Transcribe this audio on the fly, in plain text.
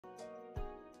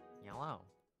Yellow.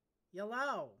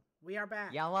 Yellow. We are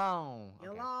back. Yellow.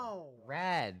 Yellow. Okay.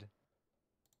 Red.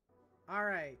 All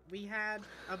right. We had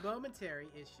a momentary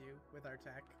issue with our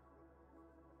tech,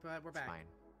 but we're back. Fine.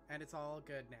 And it's all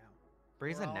good now.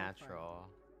 Bree's a natural.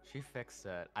 She fixed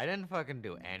it. I didn't fucking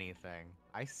do anything.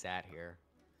 I sat here.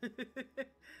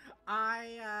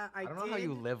 I don't know how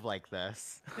you live like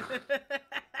this.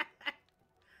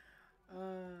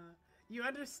 You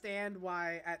understand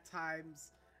why at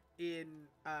times in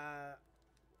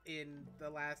the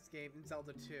last game in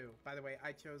Zelda 2. By the way,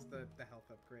 I chose the health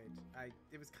upgrade.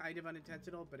 It was kind of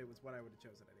unintentional, but it was what I would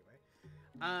have chosen anyway.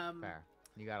 Fair.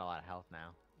 You got a lot of health now.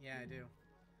 Yeah, I do.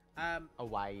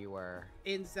 Why you were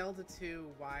in Zelda 2,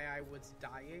 why I was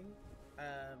dying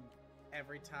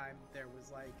every time there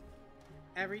was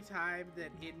every time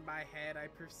that in my head I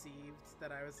perceived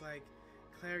that I was like,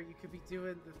 Claire, you could be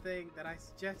doing the thing that I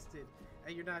suggested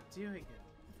and you're not doing it.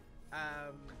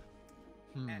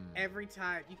 Every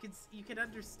time you can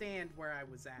understand where I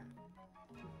was at.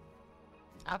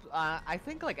 I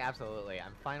think absolutely.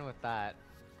 I'm fine with that.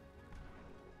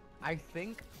 I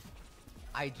think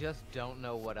I just don't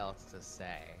know what else to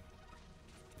say.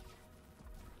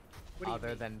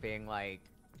 Other than being like,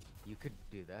 you could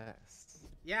do this.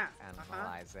 Yeah.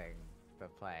 Analyzing the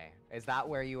play. Is that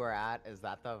where you were at? Is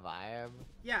that the vibe?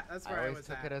 Yeah, that's where I was at. I always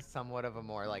took it as somewhat of a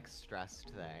more stressed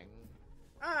thing.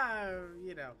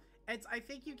 You know, I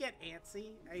think you get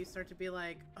antsy and you start to be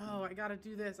like, oh, I gotta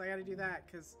do this, I gotta do that,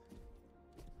 because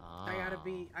I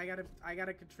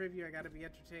gotta contribute, I gotta be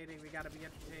entertaining, we gotta be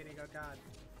entertaining, oh god.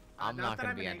 I'm not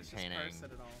gonna be an anxious entertaining.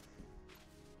 Person at all.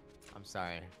 I'm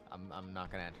sorry. I'm not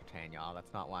gonna entertain y'all.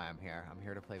 That's not why I'm here. I'm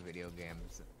here to play video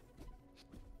games.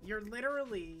 You're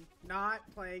literally not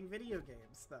playing video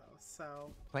games, though,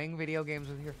 so... Playing video games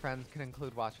with your friends can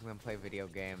include watching them play video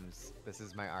games. This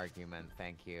is my argument.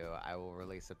 Thank you. I will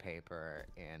release a paper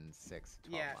in 6 to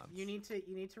 12 months. You need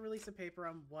to release a paper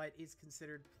on what is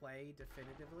considered play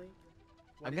definitively.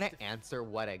 I'm gonna answer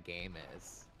what a game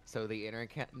is, so the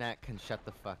internet can shut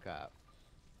the fuck up.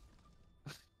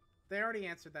 They already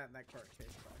answered that in that court case,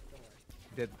 though. Don't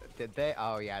worry. Did they?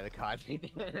 Oh yeah, the COD.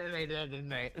 They did, didn't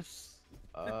they?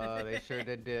 Oh, they sure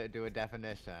did do a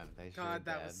definition. They sure God,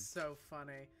 that did. was so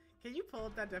funny. Can you pull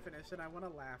up that definition? I want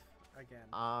to laugh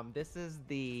again. This is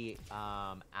the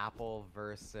Apple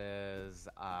versus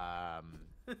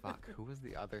fuck. Who was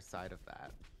the other side of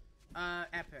that?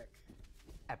 Epic.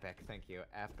 Epic. Thank you.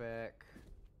 Epic.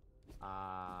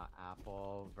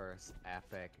 Apple versus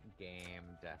Epic game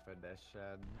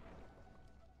definition.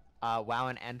 Wow,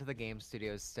 an End to the Game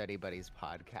Studios Study Buddies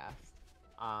podcast.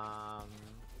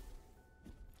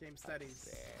 Game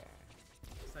Studies.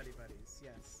 Study Buddies,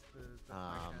 yes. The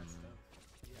podcast stuff.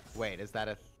 Yes. Wait, is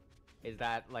that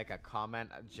like a comment,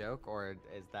 a joke, or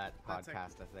is that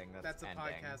podcast a thing that's ending?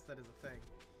 That's a podcast that is a thing.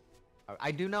 Oh,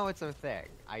 I do know it's a thing.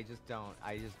 I just don't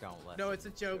listen. No, it's a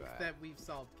joke that we've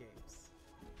solved games.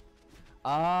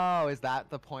 Oh, is that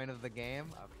the point of the game?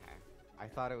 Okay. I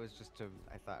thought it was just okay,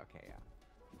 yeah.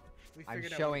 I'm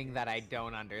showing that I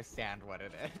don't understand what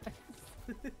it is.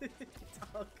 It's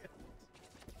all good.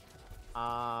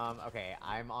 Okay,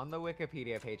 I'm on the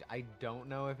Wikipedia page. I don't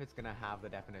know if it's gonna have the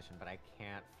definition, but I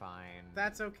can't find...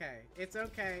 That's okay. It's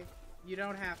okay. You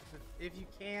don't have to. If you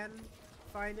can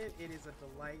find it, it is a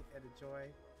delight and a joy.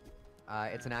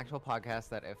 It's an actual podcast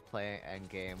that if play and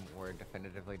game were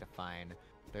definitively defined,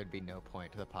 there'd be no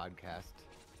point to the podcast.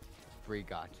 Bree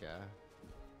gotcha.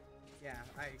 Yeah,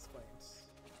 I explained.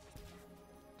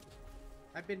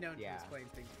 I've been known to explain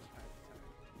things from time to time.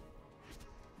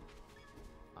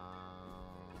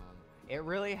 It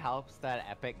really helps that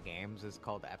Epic Games is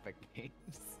called Epic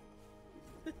Games.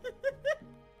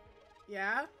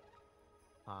 Yeah?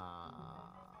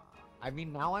 I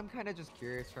mean, now I'm kind of just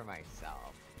curious for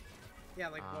myself. Yeah,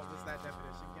 like what was that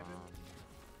definition given?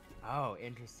 Oh,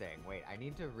 interesting. Wait, I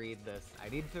need to read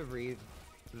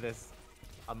this.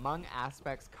 Among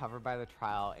aspects covered by the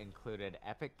trial included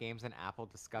Epic Games and Apple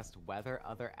discussed whether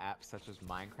other apps such as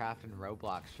Minecraft and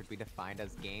Roblox should be defined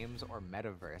as games or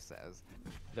metaverses.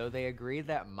 Though they agreed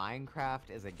that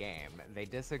Minecraft is a game, they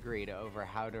disagreed over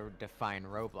how to define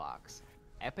Roblox.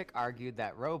 Epic argued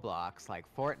that Roblox, like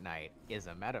Fortnite, is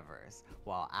a metaverse,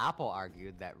 while Apple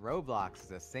argued that Roblox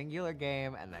is a singular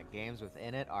game and that games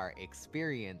within it are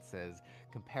experiences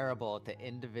comparable to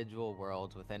individual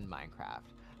worlds within Minecraft.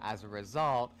 As a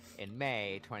result, in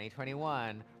May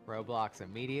 2021, Roblox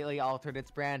immediately altered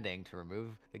its branding to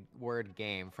remove the word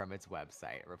game from its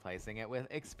website, replacing it with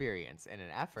experience in an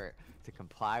effort to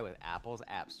comply with Apple's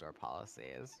App Store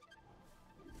policies.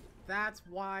 That's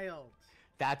wild.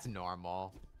 That's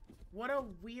normal. What a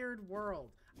weird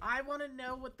world. I want to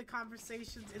know what the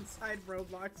conversations inside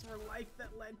Roblox were like that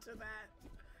led to that.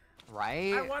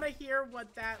 Right? I want to hear what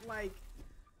that, like,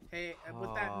 hey,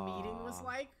 what that meeting was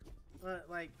like.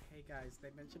 Like, hey guys, they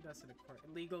mentioned us in a court.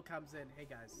 Legal comes in. Hey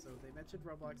guys, so they mentioned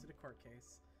Roblox in a court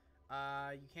case.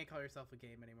 You can't call yourself a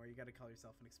game anymore. You got to call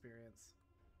yourself an experience.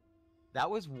 That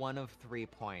was one of 3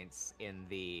 points in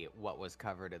the what was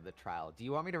covered in the trial. Do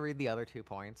you want me to read the other 2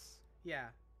 points? Yeah.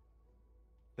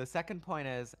 The second point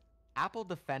is Apple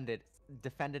defended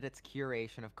its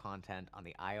curation of content on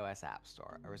the iOS App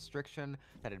Store, a restriction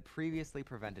that had previously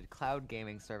prevented cloud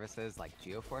gaming services like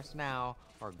GeForce Now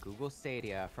or Google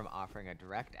Stadia from offering a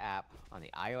direct app on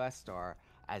the iOS Store,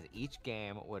 as each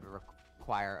game would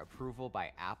require approval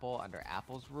by Apple under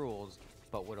Apple's rules,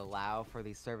 but would allow for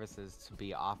these services to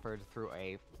be offered through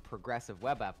a progressive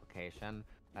web application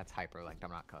that's hyperlinked,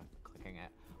 I'm not clicking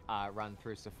it, run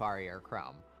through Safari or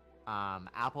Chrome.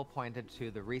 Apple pointed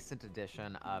to the recent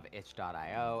addition of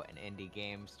itch.io, an indie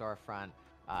game storefront,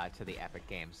 to the Epic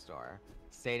Games Store,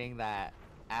 stating that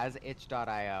as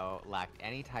itch.io lacked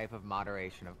any type of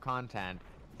moderation of content,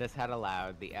 this had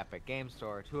allowed the Epic Games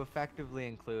Store to effectively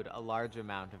include a large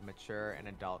amount of mature and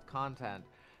adult content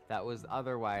that was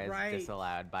otherwise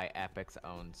disallowed by Epic's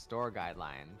own store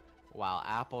guideline, while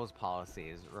Apple's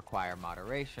policies require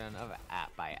moderation of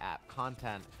app-by-app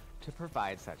content to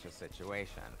provide such a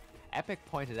situation. Epic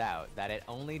pointed out that it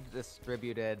only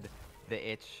distributed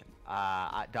the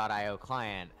itch.io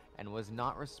client and was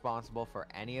not responsible for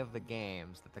any of the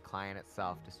games that the client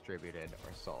itself distributed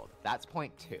or sold. That's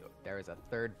point 2. There is a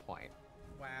third point.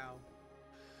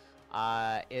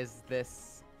 Wow. Is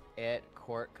this it?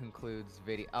 Court concludes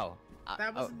video.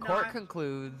 Court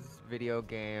concludes video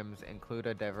games include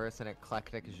a diverse and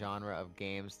eclectic genre of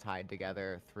games tied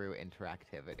together through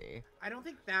interactivity. I don't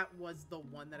think that was the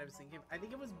one that I was thinking of. I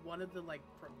think it was one of the, like,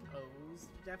 proposed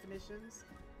definitions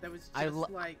that was just,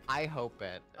 I hope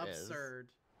it absurd.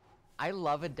 I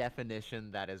love a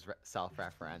definition that is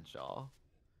self-referential.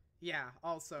 Yeah,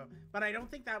 also. But I don't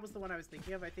think that was the one I was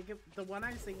thinking of. I think the one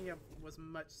I was thinking of was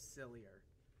much sillier.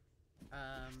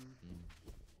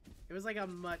 It was like a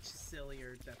much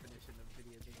sillier definition of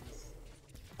video games.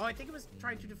 Oh, I think it was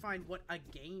trying to define what a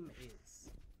game is,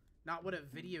 not what a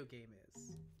video game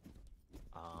is.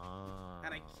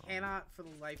 And I cannot for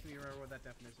the life of me remember what that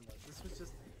definition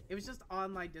was. It was just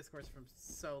online discourse from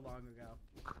so long ago.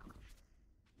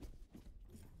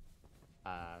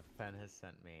 Fen has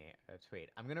sent me a tweet.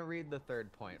 I'm gonna read the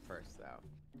third point first, though.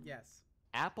 Yes.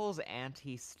 Apple's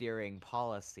anti-steering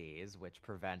policies, which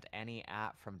prevent any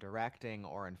app from directing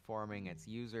or informing its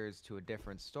users to a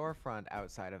different storefront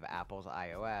outside of Apple's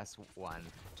iOS one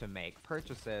to make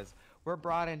purchases, were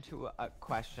brought into a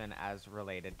question as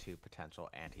related to potential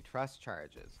antitrust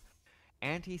charges.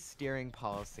 Anti-steering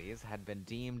policies had been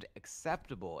deemed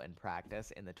acceptable in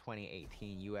practice in the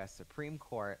 2018 U.S. Supreme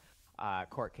Court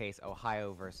court case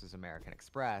Ohio versus American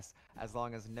Express, as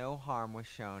long as no harm was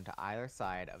shown to either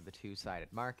side of the two-sided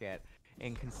market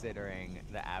in considering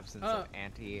the absence of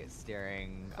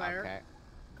anti-steering. Claire? Okay.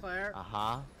 Claire?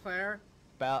 Claire? Claire?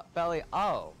 Belly.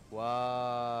 Oh,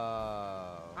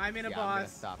 whoa. I'm in a boss. I'm gonna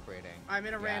stop reading. I'm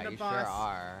in a random boss. You sure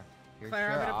are. You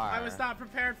Claire, sure are. I was not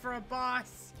prepared for a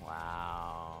boss.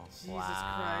 Wow. Jesus Christ.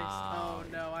 Oh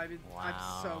no, I'm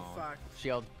so fucked.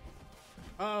 Shield.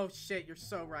 Oh shit, you're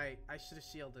so right. I should have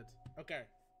shielded. Okay.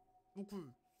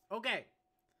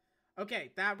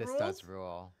 Okay, that ruled. This does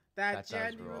rule. That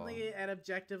genuinely and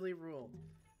objectively ruled.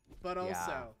 But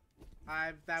also,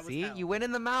 that was See, hell. you win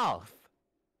in the mouth.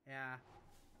 Yeah.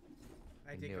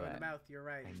 I did go in the mouth, you're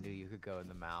right. I knew you could go in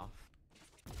the mouth.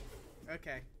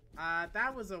 Okay.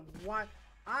 That was a what?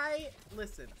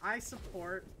 Listen, I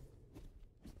support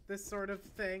this sort of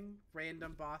thing,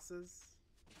 random bosses.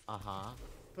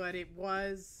 But it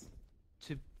was...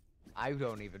 I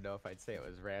don't even know if I'd say it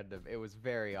was random. It was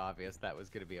very obvious that was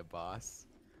going to be a boss.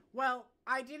 Well,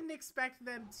 I didn't expect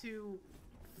them to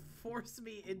force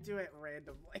me into it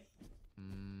randomly.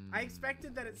 I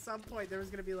expected that at some point there was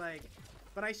going to be like,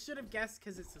 but I should have guessed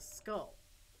because it's a skull.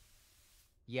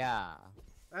 Yeah.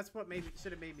 That's what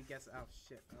should have made me guess. Oh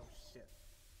shit.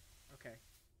 Okay.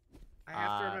 I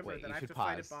have to remember that I have to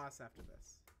fight a boss after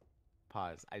this.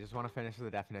 Pause. I just want to finish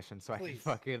the definition so Please. I can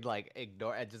fucking like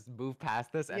ignore and just move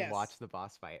past this and watch the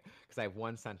boss fight because I have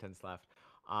one sentence left.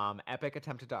 Epic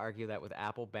attempted to argue that with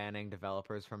Apple banning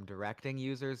developers from directing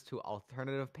users to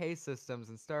alternative pay systems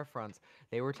and storefronts,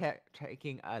 they were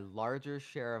taking a larger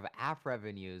share of app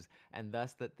revenues, and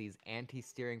thus that these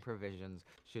anti-steering provisions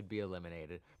should be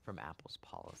eliminated from Apple's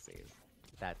policies.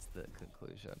 That's the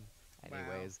conclusion.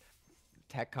 Anyways,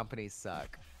 tech companies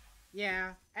suck.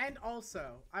 Yeah, and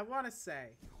also, I want to say,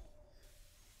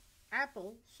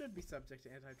 Apple should be subject to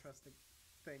antitrust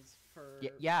things for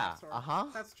yeah, that sort of- uh-huh.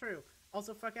 That's true.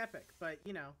 Also, fuck Epic, but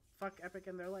fuck Epic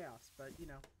and their layoffs, but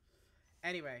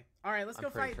Anyway, all right, let's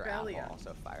go fight sure Bélia. Apple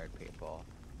also fired people.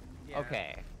 Yeah.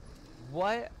 Okay,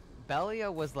 what?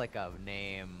 Bélia was like a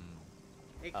name.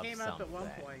 It of came up at one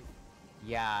something. point.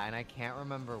 Yeah, and I can't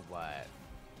remember what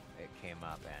it came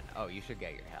up in. Oh, you should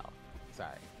get your health.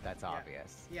 Sorry, that's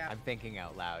obvious. Yeah. I'm thinking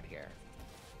out loud here.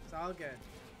 It's all good.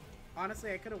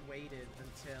 Honestly, I could have waited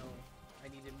until I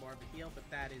needed more of a heal, but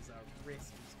that is a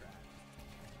risky strat.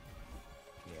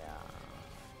 Yeah,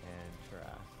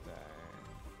 interesting.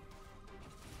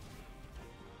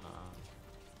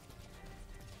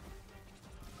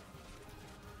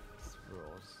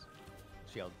 Rules.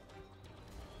 Shield.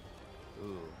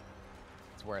 Ooh.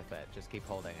 It's worth it. Just keep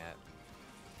holding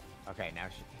it. Okay, now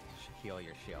heal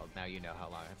your shield. Now you know how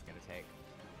long it's gonna take.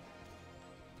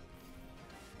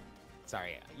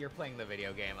 Sorry, you're playing the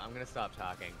video game. I'm gonna stop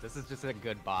talking. This is just a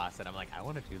good boss, and I'm like, I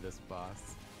want to do this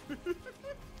boss.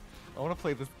 I want to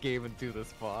play this game and do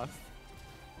this boss.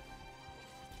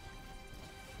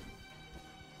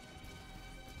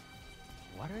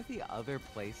 What are the other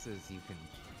places you can,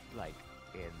 like,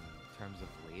 in terms of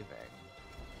leaving?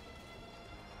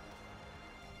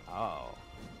 Oh.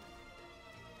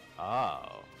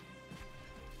 Oh.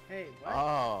 Hey, what?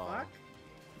 Oh. Fuck?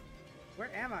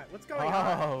 Where am I? What's going on?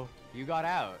 Oh, you got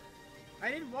out.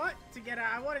 I didn't want to get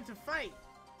out. I wanted to fight.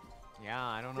 Yeah,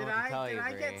 I don't know what to tell you, Did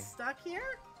I Bree. get stuck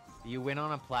here? You went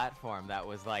on a platform that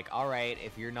was like, all right,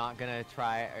 if you're not gonna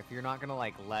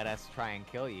like let us try and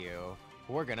kill you,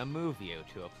 we're gonna move you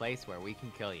to a place where we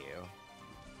can kill you.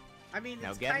 I mean, Now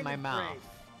it's get in kind my of mouth.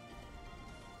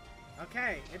 great.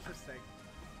 Okay, interesting.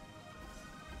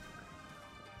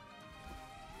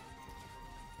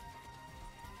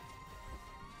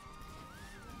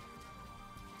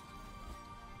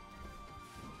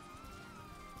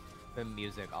 The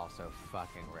music also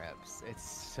fucking rips. It's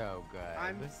so good.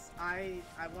 I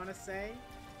want to say,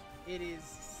 it is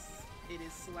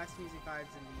Celeste music vibes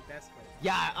in the best way.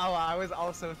 Yeah. Oh, I was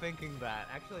also thinking that.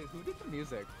 Actually, who did the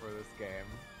music for this game?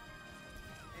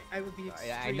 I would be.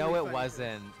 I know it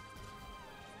wasn't.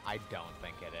 I don't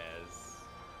think it is.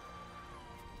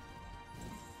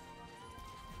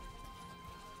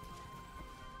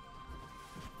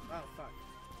 Oh fuck.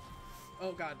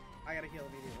 Oh god, I gotta heal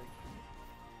immediately.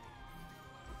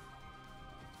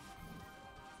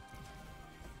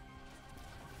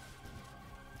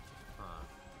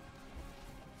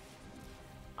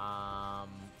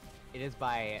 It is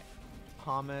by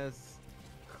Thomas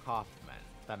Kaufman.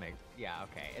 That makes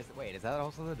okay. Wait, is that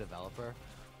also the developer?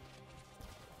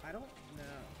 I don't know.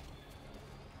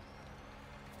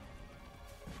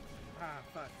 Ah,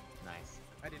 fuck. Nice.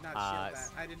 I did not shield that.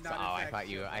 I did not. I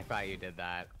thought you did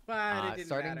that. But it didn't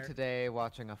starting matter. today,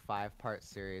 watching a 5-part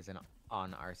series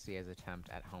on RCA's attempt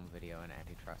at home video and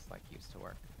antitrust like used to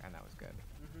work, and that was good.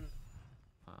 Mm-hmm.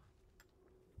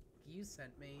 You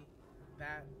sent me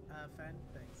that fan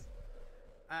things.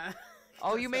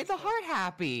 Oh, you made the heart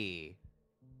happy.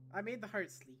 I made the heart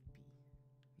sleepy.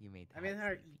 You made. I made the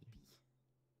heart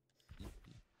sleepy.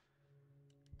 eepy.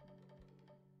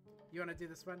 You want to do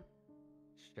this one?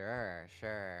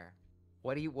 Sure.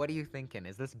 What are you thinking?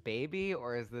 Is this baby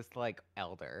or is this like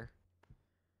elder?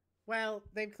 Well,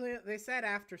 they said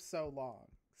after so long,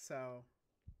 so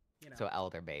So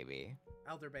elder baby.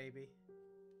 Elder baby.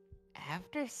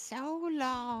 After so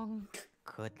long,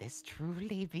 could this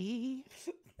truly be?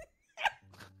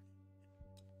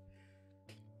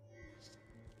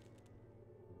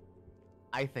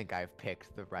 I think I've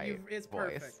picked the right It's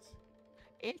voice. perfect.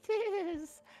 It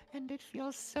is, and it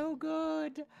feels so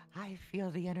good. I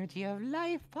feel the energy of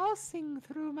life pulsing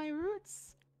through my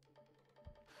roots.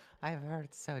 I've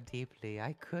hurt so deeply,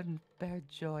 I couldn't bear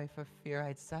joy for fear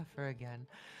I'd suffer again.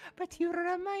 But you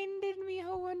reminded me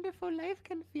how wonderful life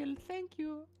can feel, thank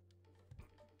you.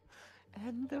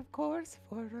 And of course,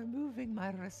 for removing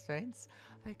my restraints,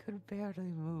 I could barely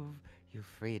move. You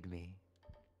freed me.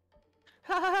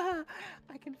 I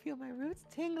can feel my roots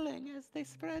tingling as they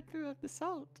spread throughout the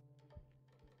salt.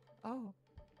 Oh,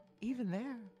 even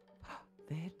there,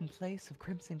 the hidden place of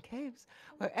Crimson Caves,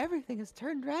 where everything is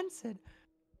turned rancid.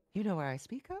 You know where I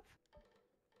speak of?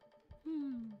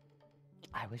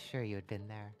 I was sure you had been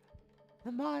there.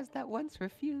 The maws that once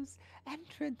refused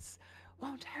entrance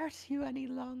won't hurt you any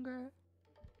longer.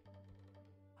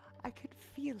 I could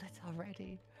feel it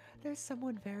already. There's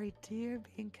someone very dear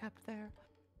being kept there.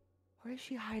 Or is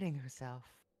she hiding herself?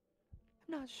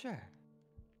 I'm not sure.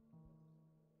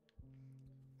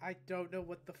 I don't know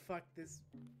what the fuck this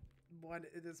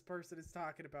person is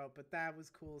talking about, but that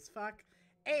was cool as fuck.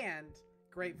 And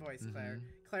great voice, Claire.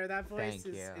 Claire, that voice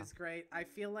Thank is great. I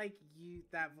feel like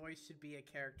that voice should be a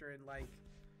character in like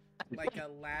a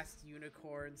Last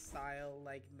Unicorn style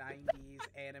like 90s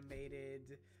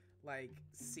animated like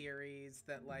series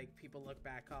that like people look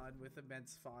back on with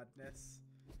immense fondness.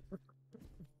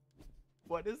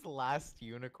 What is Last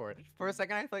Unicorn? For a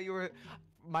second, I thought you were.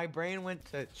 My brain went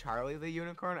to Charlie the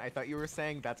Unicorn. I thought you were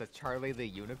saying that's a Charlie the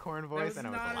Unicorn voice, and I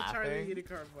was laughing. That was not a Charlie the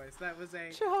Unicorn voice. That was a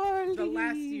Charlie. The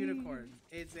Last Unicorn.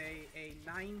 It's a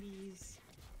 90s.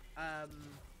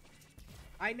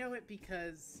 I know it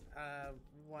because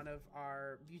one of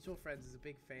our mutual friends is a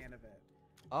big fan of it.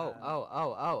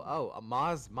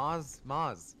 Moz.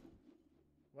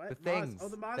 What? The things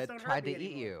the Moz that don't tried hurt me to eat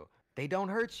anymore. you. They don't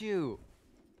hurt you.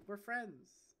 We're friends.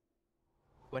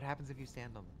 What happens if you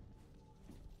stand on them?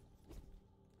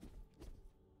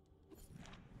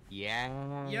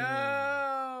 Yeah.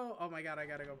 Yo! Oh my god, I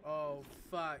gotta go. Oh,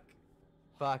 fuck.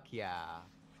 Fuck yeah.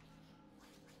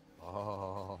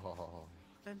 Oh.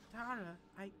 Dandara,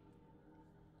 I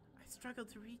struggle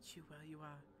to reach you where you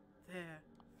are. There.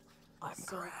 I'm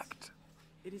Salt. correct.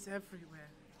 It is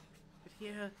everywhere. But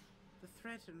here, the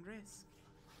threat and risk.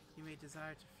 You may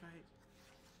desire to fight.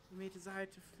 You may desire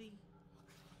to flee.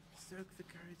 Stoke the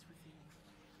courage within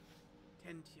you.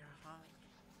 Tend to your heart.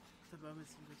 The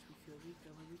moments in which we feel weak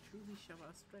are when we truly show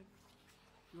our strength.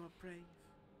 You are brave.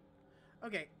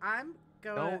 Okay, I'm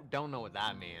going. Don't know what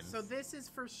that means. So this is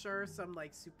for sure some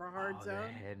like super hard zone.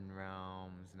 The hidden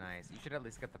realms, nice. You should at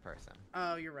least get the person.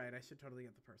 Oh, you're right. I should totally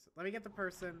get the person. Let me get the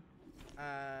person.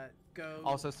 Go.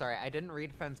 Also, sorry, I didn't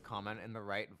read Fenn's comment in the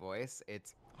right voice.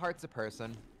 It's heart's a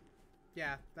person.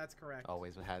 Yeah, that's correct.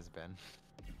 Always has been.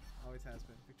 Always has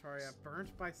been. Victoria, burnt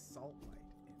by salt light.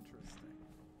 Interesting.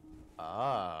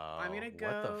 Oh. I'm gonna go.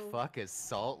 What the fuck is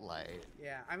salt light?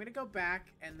 Yeah, I'm gonna go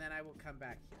back and then I will come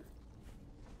back here.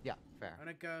 Yeah, fair. I'm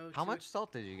gonna go. How much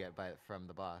salt did you get from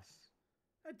the boss?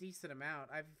 A decent amount.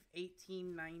 I've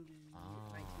 1890,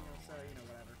 Oh. 19 or so, you know,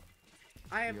 whatever.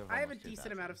 I have a almost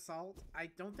decent 2,000. amount of salt. I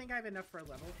don't think I have enough for a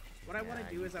level. What I want Yeah,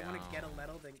 to do you is I want to get a don't.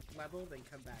 level, then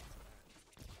come back to that.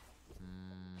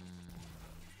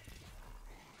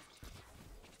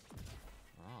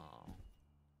 Oh.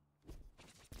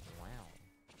 Wow.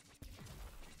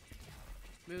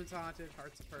 Moon's haunted,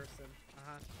 heart's a person.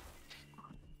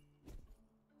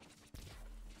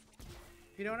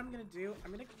 You know what I'm gonna do?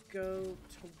 I'm gonna go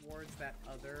towards that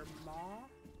other maw.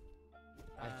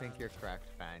 I think you're correct,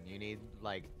 Fan. You need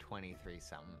like 23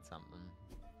 something.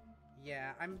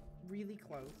 Yeah, I'm really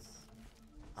close.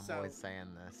 I'm So- always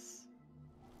saying this.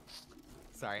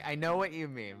 Sorry, I know what you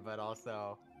mean, but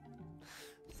also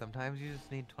sometimes you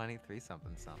just need 23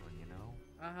 something, you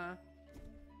know?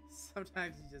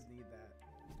 Sometimes you just need that.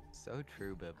 So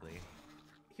true, Bibly.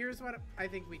 Here's what I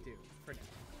think we do for now.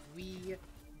 We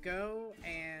go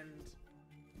and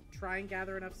try and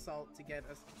gather enough salt to get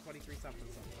us 23 something,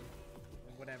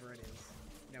 or whatever it is.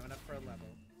 You know, enough for a level.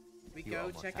 We You go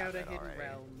almost check have out a it hidden already.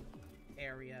 realm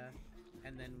area,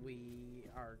 and then we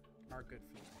are good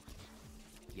for that.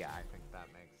 Yeah, I think that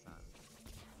makes sense.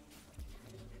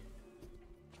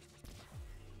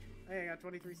 Hey, I got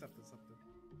 23 something.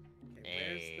 Okay,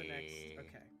 where's the next? Hey.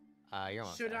 Okay. You're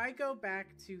almost Should there. I go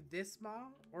back to this maw,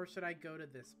 or should I go to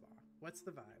this maw? What's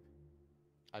the vibe?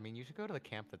 I mean, you should go to the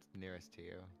camp that's nearest to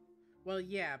you. Well,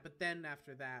 yeah, but then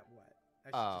after that, what? I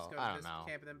should Oh, just go I to don't this know.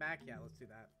 camp and then back? Yeah, let's do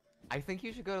that. I think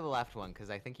you should go to the left one, because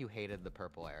I think you hated the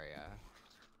purple area.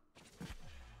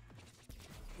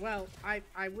 Well, I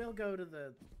will go to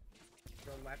the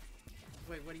left.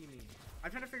 Wait, what do you mean? I'm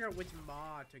trying to figure out which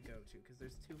maw to go to, because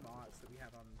there's two maws that we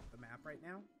have on the map right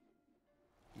now.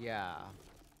 Yeah.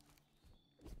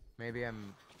 Maybe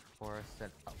I'm Forest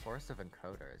of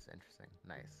Encoders. Interesting.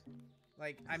 Nice.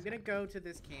 Like, I'm gonna go to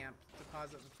this camp,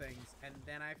 deposit the things, and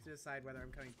then I have to decide whether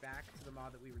I'm coming back to the maw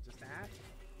that we were just at,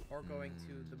 or going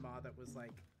to the maw that was,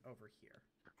 like, over here.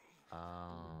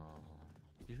 Oh.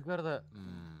 You should go to the...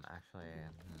 actually...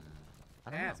 I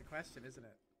don't Yeah, know. it's a question, isn't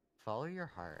it? Follow your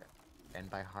heart. And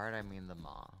by heart, I mean the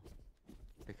maw.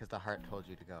 Because the heart told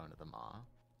you to go into the maw.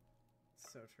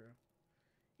 So true.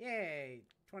 Yay!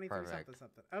 23 Perfect.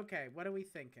 something. Okay, what are we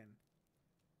thinking?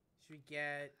 Should we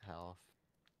get Health.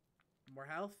 more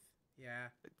health? Yeah.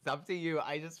 It's up to you.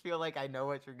 I just feel like I know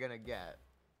what you're gonna get.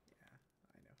 Yeah,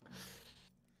 I know.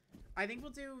 I think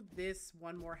we'll do this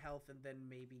one more health and then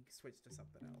maybe switch to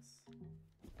something else.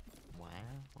 Wow.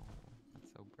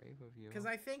 That's so brave of you. Because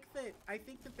I think that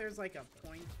there's like a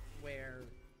point where,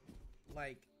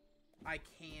 like, I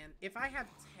can, if I have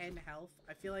 10 health,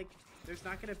 I feel like there's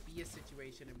not gonna be a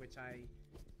situation in which I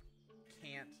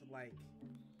can't like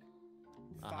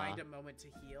find a moment to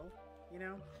heal, you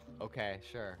know? Okay,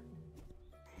 sure.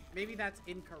 maybe that's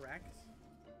incorrect.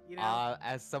 You know?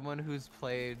 As someone who's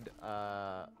played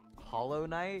Hollow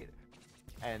Knight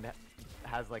and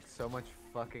has like so much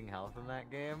fucking health in that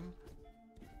game,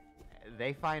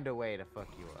 they find a way to fuck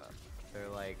you up. They're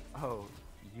like, oh,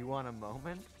 you want a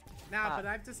moment? Nah, but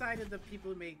I've decided the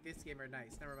people who make this game are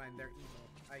nice. Never mind, they're evil.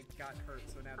 I got hurt,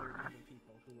 so now they're evil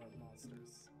people who love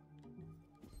monsters.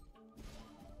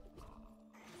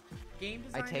 Game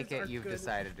I designers take it are you've good.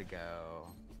 decided to go.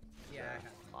 Yeah, I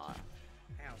have. Mod.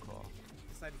 Ow. Cool.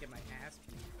 Decided to get my ass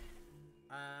beat.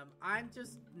 I'm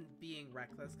just being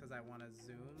reckless because I want to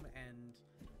zoom, and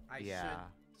I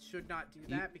should not do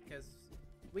that because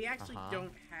we actually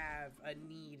don't have a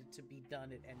need to be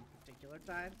done at any particular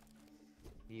time.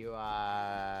 You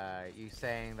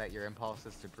saying that your impulse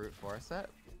is to brute force it?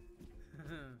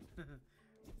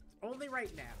 Only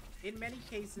right now. In many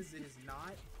cases, it is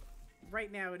not.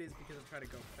 Right now, it is because I'm trying to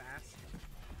go fast.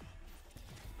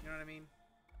 You know what I mean?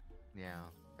 Yeah,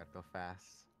 gotta go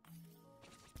fast.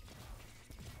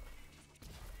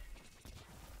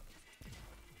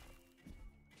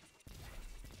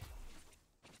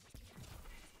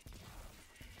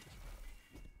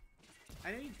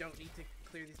 I know you don't need to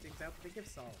clear these things out, but they give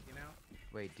salt, you know?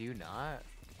 Wait, do you not?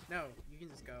 No, you can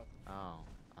just go. Oh.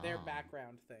 They're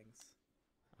background things.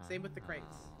 Same with the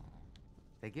crates.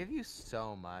 They give you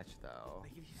so much, though. They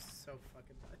give you so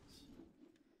fucking much.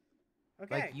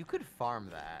 Okay. Like, you could farm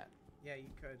that. Yeah, you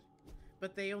could.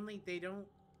 But they don't,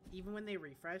 even when they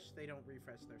refresh, they don't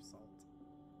refresh their salt.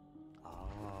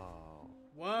 Oh.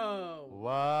 Whoa.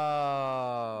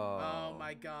 Whoa. Oh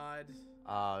my god.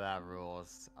 Oh, that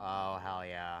rules. Oh, hell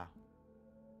yeah.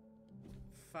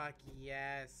 Fuck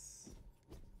yes.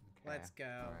 Okay, Let's go.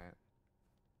 Alright.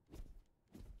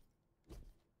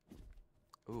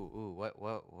 Ooh, what,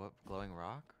 glowing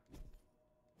rock?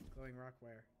 Glowing rock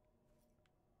where?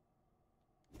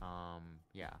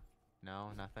 Yeah.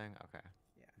 No, nothing? Okay.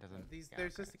 Yeah. Doesn't...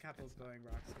 There's just a couple of glowing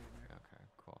rocks in there. Okay,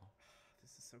 cool.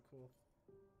 This is so cool.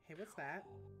 Hey, what's that?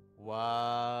 Whoa.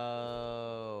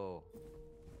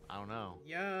 I don't know.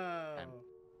 Yo.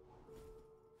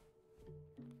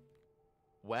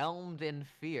 Whelmed in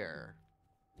fear.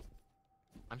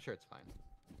 I'm sure it's fine.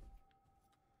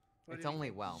 It's only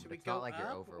whelmed. It's not like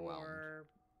you're overwhelmed. Or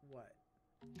what?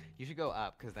 You should go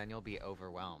up, because then you'll be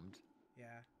overwhelmed.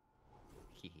 Yeah.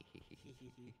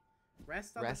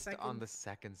 Rest on the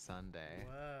second Sunday.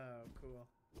 Whoa, cool.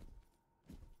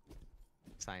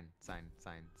 Sign.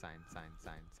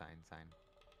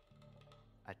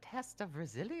 A test of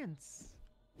resilience.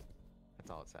 That's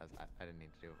all it says. I didn't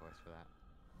need to do a voice for that.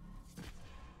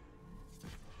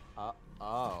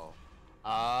 Oh.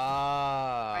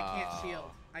 I can't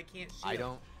shield. I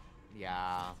don't...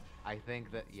 Yeah. I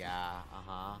think that... Yeah.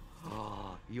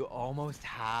 You almost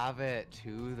have it,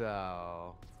 too,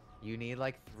 though. You need,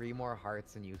 like, 3 more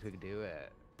hearts and you could do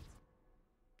it.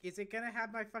 Is it gonna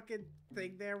have my fucking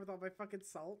thing there with all my fucking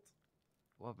salt?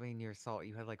 Well, I mean, your salt...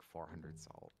 You had, like, 400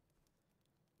 salt.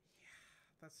 Yeah,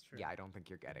 that's true. Yeah, I don't think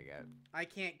you're getting it. I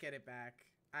can't get it back.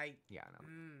 Yeah, no.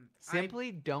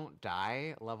 Simply don't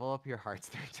die, level up your hearts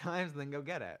 3 times, then go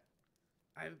get it.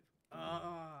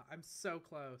 I'm so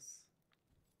close.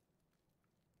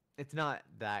 It's not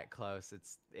that close.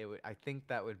 I think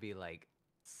that would be like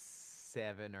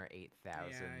 7,000 or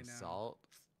 8,000 salt.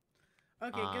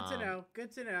 Okay, good to know.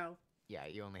 Good to know. Yeah,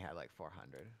 you only had like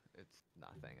 400. It's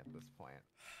nothing at this point.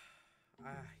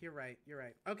 You're right. You're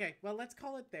right. Okay, well, let's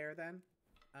call it there then.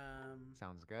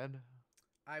 Sounds good.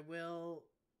 I will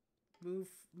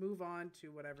move on to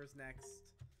whatever's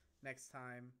next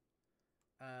time.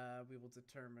 We will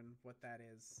determine what that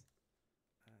is.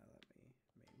 Let me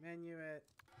main menu it.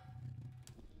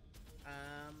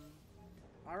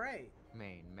 All right.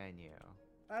 Main menu.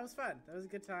 That was fun. That was a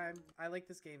good time. I like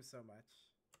this game so much.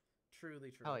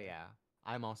 Truly. Hell yeah.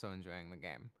 I'm also enjoying the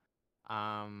game.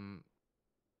 Do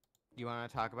you want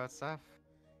to talk about stuff?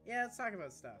 Yeah, let's talk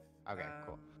about stuff. Okay,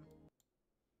 cool.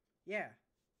 Yeah.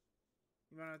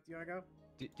 You wanna go?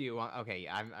 Do you want? Okay,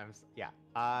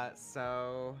 yeah.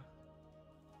 So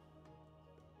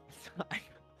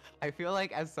I feel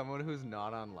like as someone who's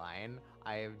not online,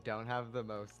 I don't have the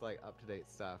most like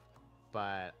up-to-date stuff,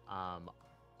 but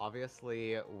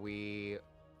obviously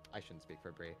I shouldn't speak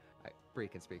for Bree. Bree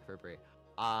can speak for Bree.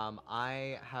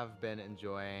 I have been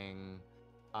enjoying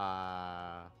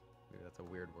maybe that's a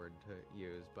weird word to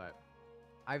use, but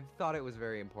I've thought it was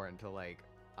very important to like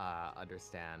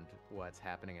understand what's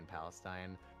happening in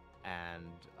Palestine.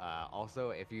 And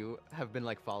also, if you have been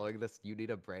like following this, you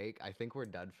need a break. I think we're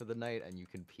done for the night and you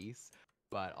can peace.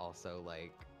 But also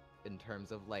like in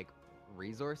terms of like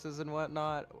resources and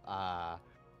whatnot,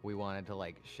 we wanted to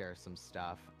like share some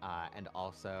stuff and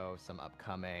also some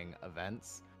upcoming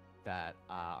events that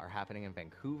are happening in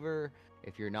Vancouver.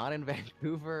 If you're not in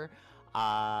Vancouver,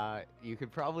 you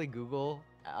could probably Google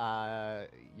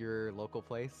your local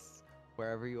place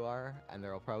wherever you are, and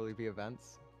there will probably be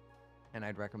events, and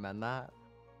I'd recommend that.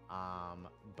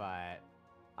 But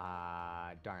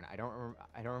darn, I don't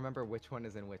remember which one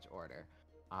is in which order.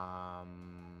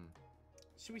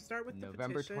 Should we start with the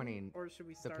November petition, 20 or should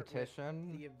we the start petition.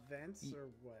 with the events, y- or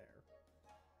where?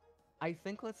 I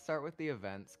think let's start with the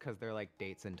events because they're like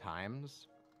dates and times.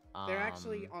 They're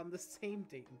actually Um, on the same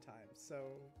date and time,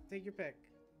 so take your pick.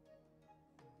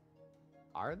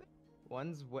 are they?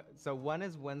 So one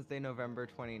is Wednesday, November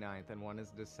 29th, and one is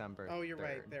December Oh, you're 3rd.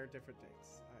 right. They're different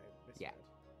dates. I misread.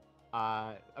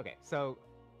 Okay, so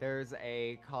there's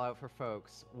a call out for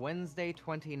folks. Wednesday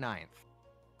 29th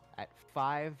at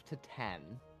 5 to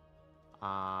 10.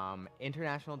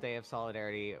 International Day of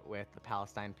Solidarity with the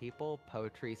Palestine people.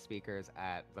 Poetry speakers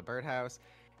at the Birdhouse.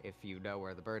 If you know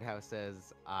where the Birdhouse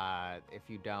is, if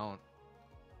you don't,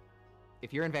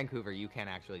 if you're in Vancouver, you can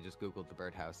actually just Google the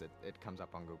Birdhouse. It comes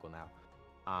up on Google now.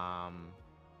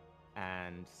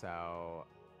 And so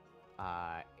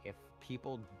if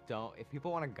people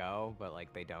want to go but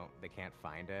like they can't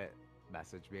find it,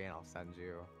 message me and I'll send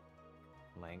you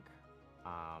a link.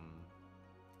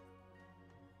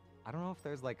 I don't know if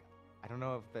there's like I don't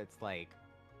know if it's like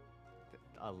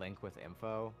a link with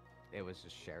info. It was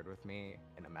just shared with me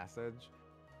in a message,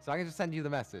 so I can just send you the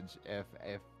message. If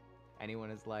anyone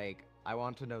is like, I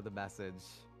want to know the message,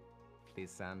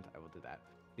 please send. I will do that.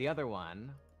 The other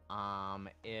one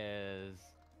is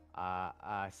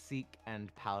Sikh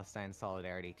and Palestine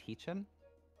Solidarity Teach-In,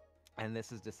 and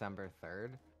this is December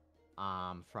 3rd,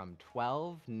 from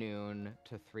 12 noon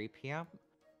to 3 p.m.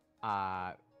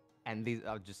 And these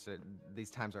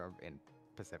times are in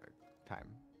Pacific time,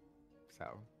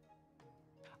 so.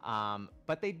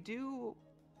 But they do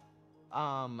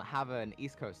have an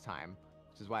East Coast time,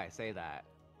 which is why I say that,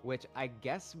 which I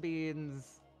guess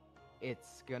means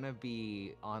it's gonna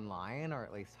be online or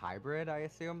at least hybrid, I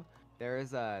assume. There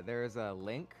is a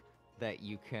link that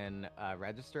you can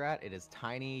register at. It is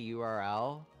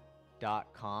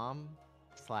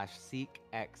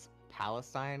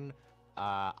tinyurl.com/SeekXPalestine.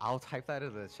 I'll type that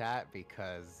in the chat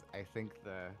because I think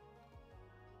the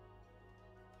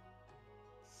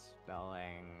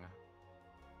spelling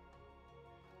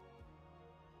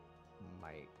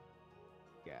might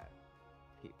get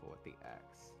people with the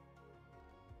X.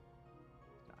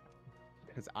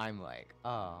 Because I'm like,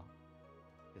 oh,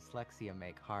 dyslexia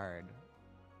make hard,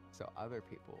 so other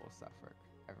people will suffer.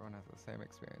 Everyone has the same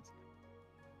experience.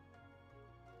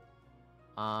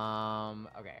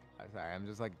 Okay, sorry, I'm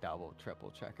just like double,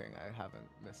 triple checking I haven't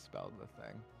misspelled the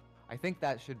thing. I think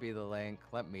that should be the link.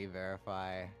 Let me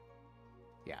verify.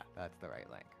 Yeah, that's the right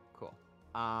link. Cool.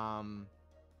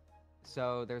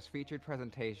 So there's featured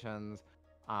presentations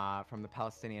from the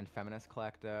Palestinian Feminist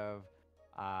Collective,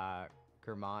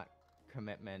 Gurmat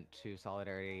Commitment to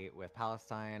Solidarity with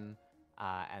Palestine,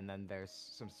 and then there's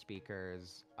some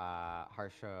speakers,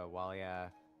 Harsha Walia,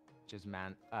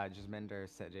 Jasminder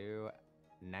Sidhu,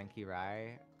 Nanki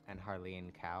Rai, and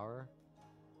Harleen Kaur.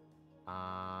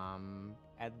 And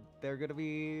they're gonna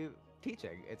be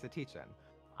teaching. It's a teach-in.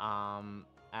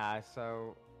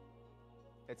 So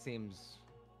it seems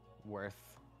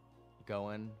worth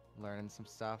going, learning some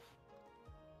stuff.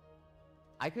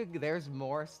 There's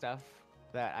more stuff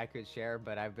that I could share,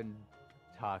 but I've been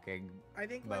talking I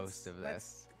think most of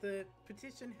this. The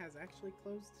petition has actually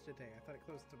closed today. I thought it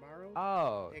closed tomorrow.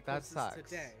 Oh, it that closes sucks.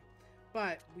 today.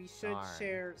 But we should Darn.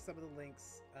 share some of the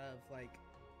links of like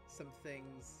some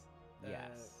things,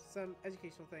 Yes. some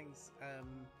educational things.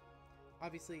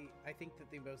 Obviously, I think that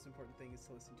the most important thing is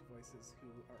to listen to voices who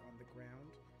are on the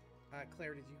ground.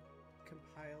 Claire, did you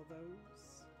compile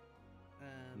those?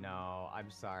 No,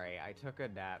 I'm sorry. I took a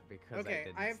nap because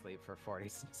Okay, I didn't sleep for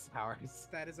 46 hours.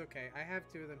 That is okay. I have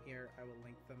two of them here. I will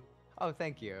link them. Oh,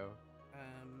 thank you.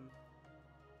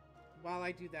 While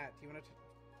I do that, do you want to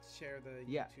share the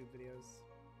Yeah. YouTube videos?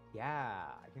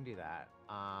 Yeah, I can do that.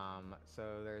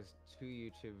 So there's two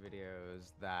YouTube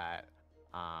videos that,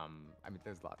 I mean,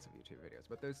 there's lots of YouTube videos,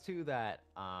 but there's two that,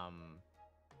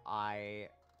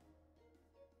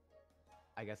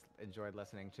 I guess enjoyed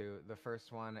listening to. The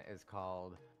first one is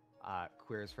called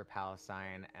Queers for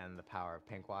Palestine and the Power of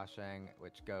Pinkwashing,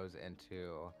 which goes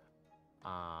into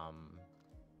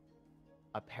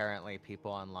apparently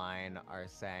people online are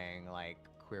saying like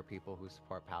queer people who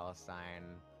support Palestine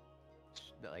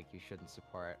like you shouldn't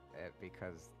support it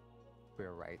because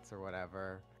queer rights or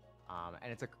whatever.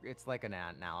 And it's like an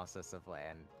analysis of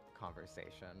land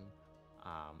conversation.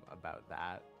 about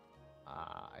that.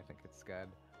 I think it's good.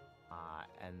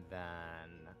 And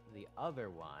then the other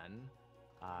one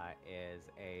is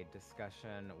a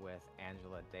discussion with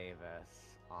Angela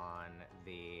Davis on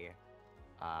the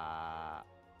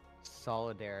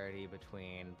solidarity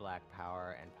between Black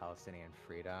Power and Palestinian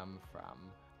freedom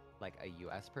from like a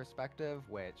U.S. perspective,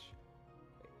 which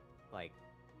like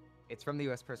it's from the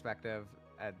U.S. perspective,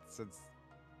 and so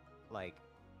like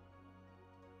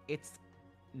it's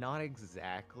not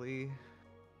exactly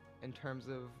in terms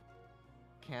of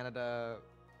Canada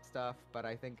stuff, but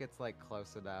I think it's like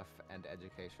close enough and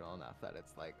educational enough that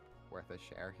it's like worth a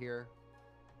share here.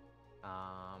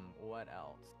 What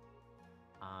else?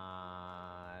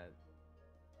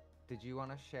 Did you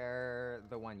want to share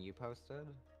the one you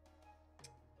posted?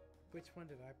 Which one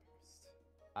did I post?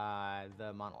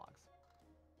 The monologues.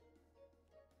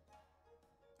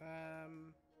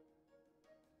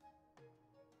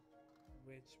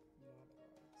 Which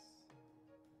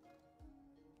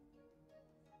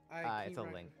monologues? It's a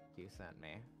link you sent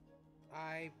me.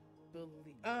 I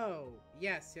believe. Oh,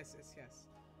 yes.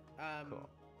 Cool.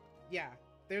 Yeah,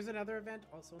 there's another event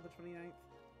also on the 29th.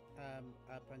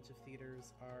 A bunch of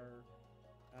theaters are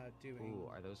doing. Ooh,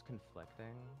 are those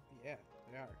conflicting? Yeah,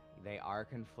 they are. They are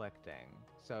conflicting.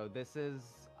 So this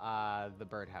is the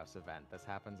Birdhouse event. This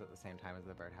happens at the same time as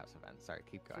the Birdhouse event. Sorry,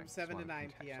 keep going. From 7 to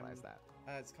 9 p.m. That.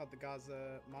 It's called the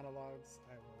Gaza Monologues.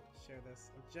 I will share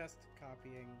this. I'm just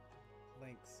copying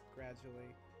links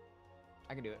gradually.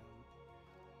 I can do it.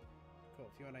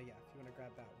 Cool. If you wanna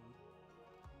grab that one.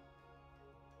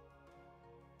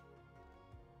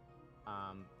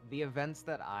 The events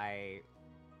that I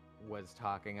was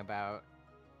talking about,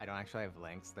 I don't actually have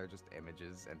links. They're just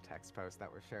images and text posts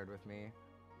that were shared with me.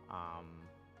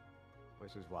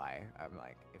 Which is why I'm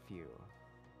like, if you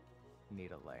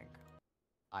need a link,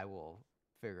 I will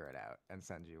figure it out and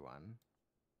send you one.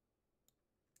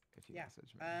 If you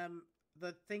message me.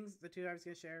 The two I was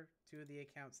gonna share, two of the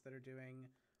accounts that are doing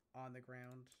on the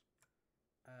ground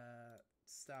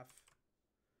stuff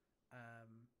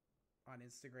on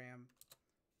Instagram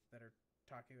that are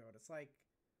talking about what it's like.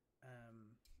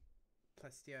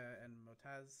 Plestia and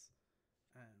Motaz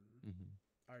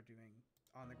are doing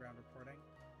on the ground reporting,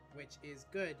 which is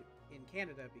good in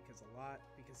Canada because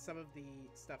some of the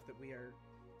stuff that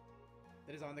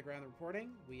is on the ground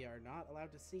reporting we are not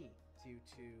allowed to see due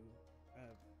to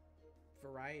a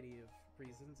variety of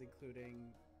reasons,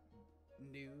 including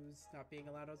news not being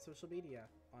allowed on social media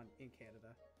in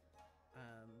Canada.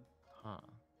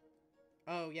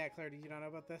 Oh yeah, Claire, did you not know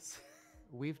about this?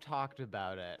 We've talked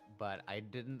about it, but I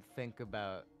didn't think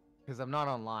about, because I'm not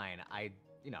online. I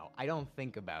don't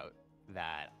think about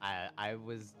that. I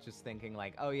was just thinking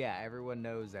like, oh yeah, everyone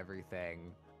knows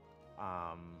everything.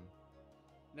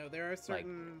 No, there are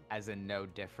certain, like, as in no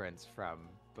difference from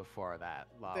before that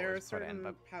law there was are put in, certain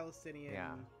but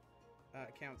Palestinian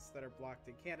accounts that are blocked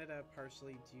in Canada,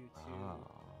 partially due to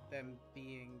them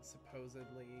being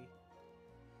supposedly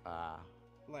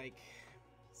like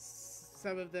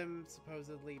some of them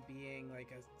supposedly being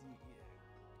like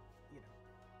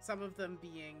some of them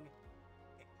being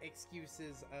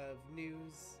excuses of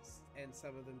news and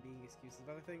some of them being excuses of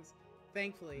other things.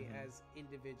 Thankfully, as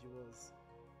individuals,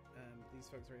 these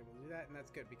folks are able to do that, and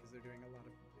that's good because they're doing a lot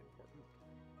of important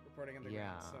reporting on the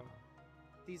ground. So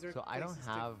these are I don't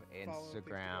have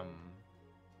Instagram,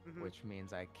 which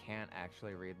means I can't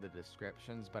actually read the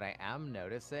descriptions, but I am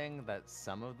noticing that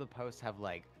some of the posts have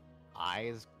like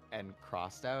eyes and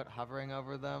crossed out hovering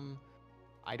over them.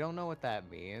 I don't know what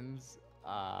that means.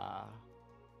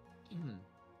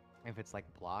 If it's like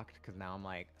blocked, because now I'm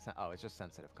like, oh, it's just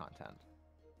sensitive content.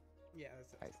 Yeah,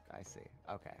 I see.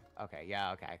 Okay,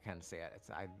 yeah, okay, I can see it.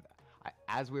 I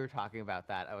as we were talking about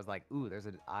that, I was like, ooh, there's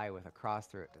an eye with a cross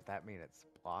through it. Does that mean it's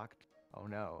blocked? Oh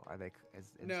no,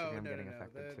 is Instagram getting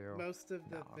affected too? Most of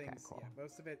the things, okay, cool. yeah,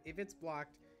 most of it, if it's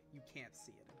blocked, you can't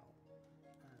see it at all.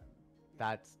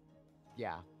 That's,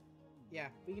 yeah. Yeah,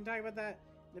 we can talk about that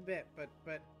in a bit, but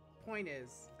point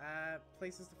is,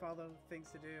 places to follow,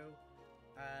 things to do.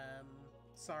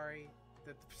 Sorry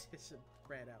that the petition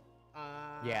ran out.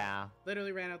 Yeah.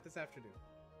 Literally ran out this afternoon.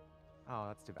 Oh,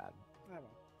 that's too bad. I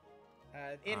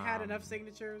won't. It had enough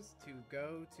signatures to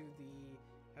go to the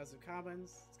House of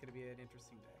Commons. It's going to be an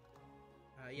interesting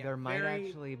day. There might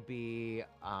actually be,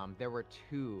 there were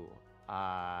two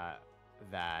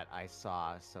that I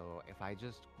saw, so if I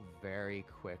just very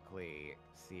quickly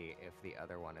see if the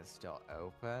other one is still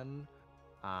open,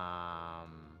 I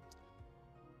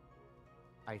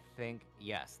think,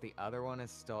 yes, the other one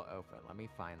is still open. Let me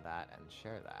find that and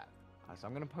share that. So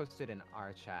I'm going to post it in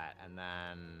our chat and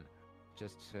then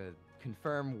just to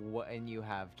confirm when you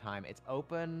have time, it's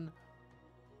open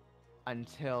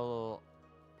until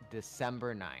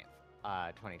December 9th,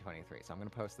 2023. So I'm going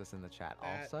to post this in the chat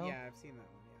also. Yeah, I've seen that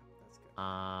one. Yeah, that's good.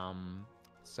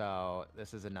 So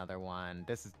this is another one.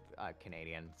 This is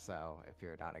Canadian, so if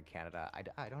you're not in Canada,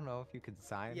 I don't know if you could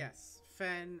sign. Yes,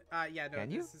 Fen. Yeah, no,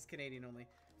 Can you? this is Canadian only.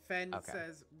 Fen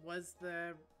says, was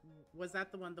that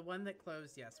the one that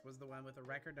closed? Yes, was the one with a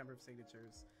record number of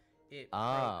signatures. It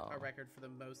broke a record for the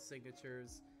most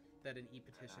signatures that an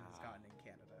e-petition has gotten in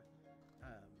Canada.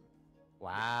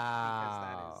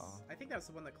 Wow. Because I think that was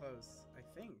the one that closed. I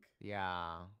think.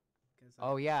 Yeah.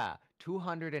 Oh yeah,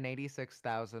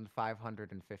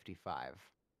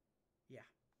 286,555. Yeah.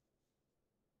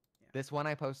 This one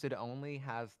I posted only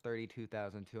has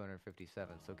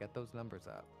 32,257. So get those numbers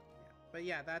up. Yeah. But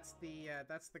yeah, that's the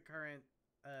current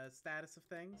status of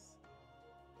things.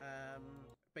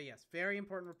 But yes, very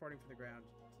important reporting from the ground.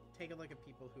 Take a look at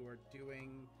people who are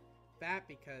doing that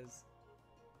because,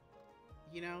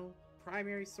 you know,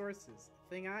 primary sources.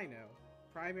 Thing I know,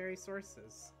 primary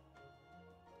sources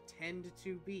tend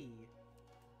to be,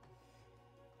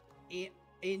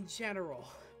 in general,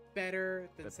 better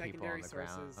than secondary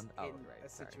sources in a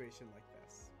situation like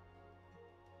this.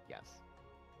 Yes.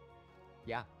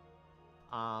 Yeah.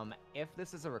 If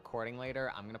this is a recording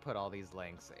later, I'm gonna put all these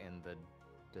links in the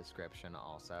description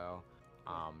also,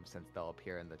 since they'll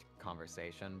appear in the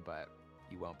conversation, but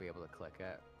you won't be able to click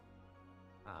it.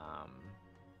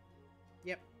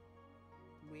 Yep.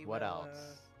 What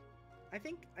else? I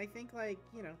think like,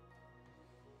 you know,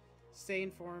 stay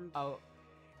informed. Oh,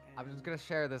 I'm just gonna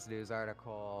share this news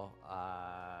article.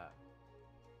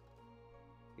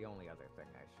 The only other thing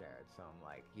I shared, so I'm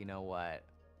like, you know what?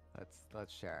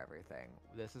 Let's share everything.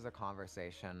 This is a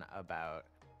conversation about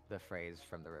the phrase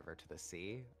 "from the river to the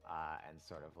sea," and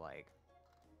sort of like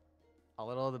a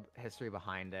little of the history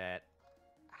behind it,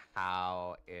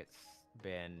 how it's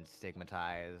been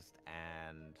stigmatized,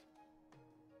 and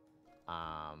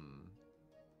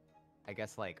I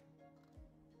guess like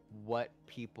what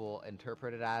people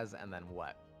interpret it as, and then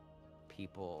what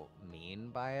people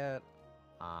mean by it,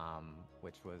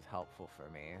 which was helpful for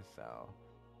me. So,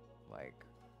 like,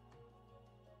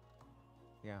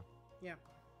 yeah.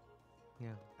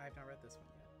 I've not read this one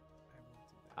yet. I will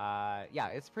do that.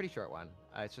 Yeah, it's a pretty short one.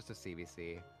 It's just a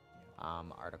CBC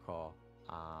article.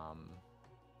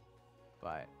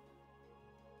 But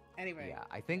anyway, yeah,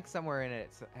 I think somewhere in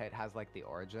it it has like the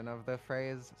origin of the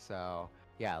phrase. So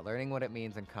yeah, learning what it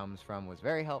means and comes from was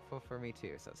very helpful for me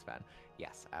too. So Sven,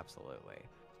 yes, absolutely.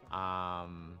 Yeah.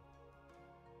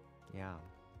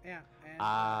 Yeah. And,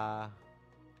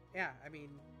 yeah. I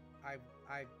mean, I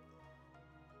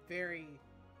very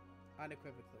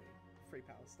unequivocally free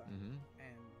Palestine,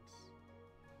 and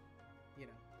you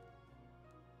know,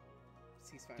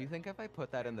 ceasefire. Do you think if I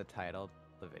put that in the title,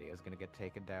 the video is gonna get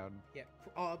taken down? Yeah.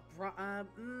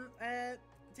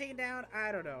 Taken down.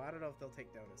 I don't know if they'll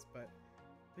take notice, but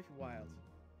it'd be wild.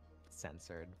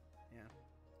 Censored. Yeah.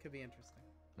 Could be interesting.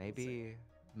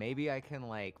 Maybe I can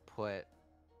like put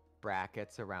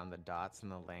brackets around the dots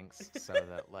and the links so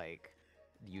that like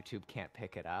YouTube can't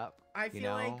pick it up. I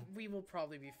feel like we will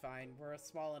probably be fine. We're a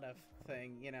small enough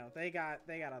thing, you know. They got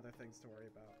other things to worry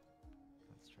about.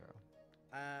 That's true.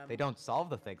 They don't solve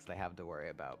the things they have to worry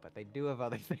about, but they do have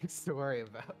other things to worry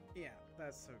about. Yeah,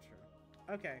 that's so true.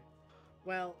 Okay.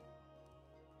 Well,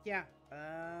 yeah.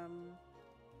 I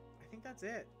think that's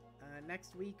it.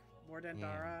 Next week, more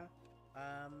Dandara.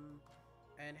 Yeah.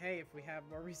 And hey, if we have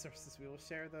more resources, we will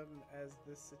share them as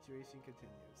this situation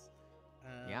continues.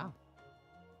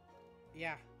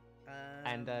 Yeah.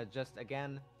 And just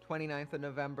again, 29th of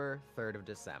November, 3rd of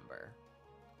December.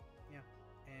 Yeah.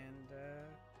 And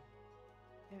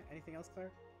yeah, anything else,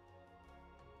 Claire?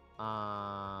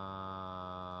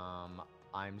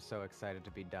 I'm so excited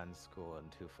to be done school in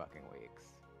 2 fucking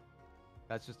weeks.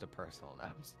 That's just a personal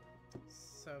note.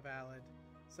 So valid.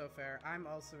 So fair. I'm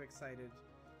also excited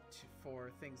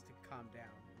for things to calm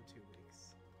down in 2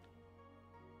 weeks.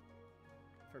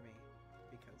 For me.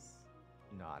 Because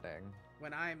nodding.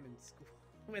 When I'm in school,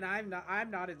 I'm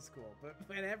not in school, but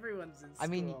when everyone's in school, I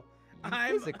mean, you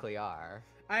physically are.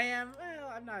 I am.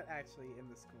 Well, I'm not actually in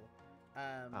the school.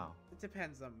 It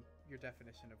depends on your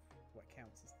definition of what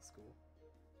counts as the school.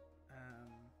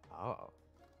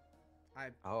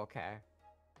 Okay.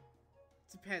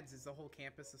 Depends. Is the whole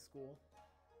campus a school?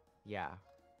 Yeah.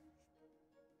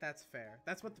 That's fair.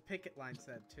 That's what the picket line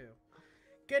said too.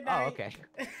 Good night. Oh, okay.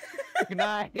 Good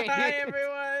night. Bye,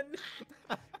 everyone.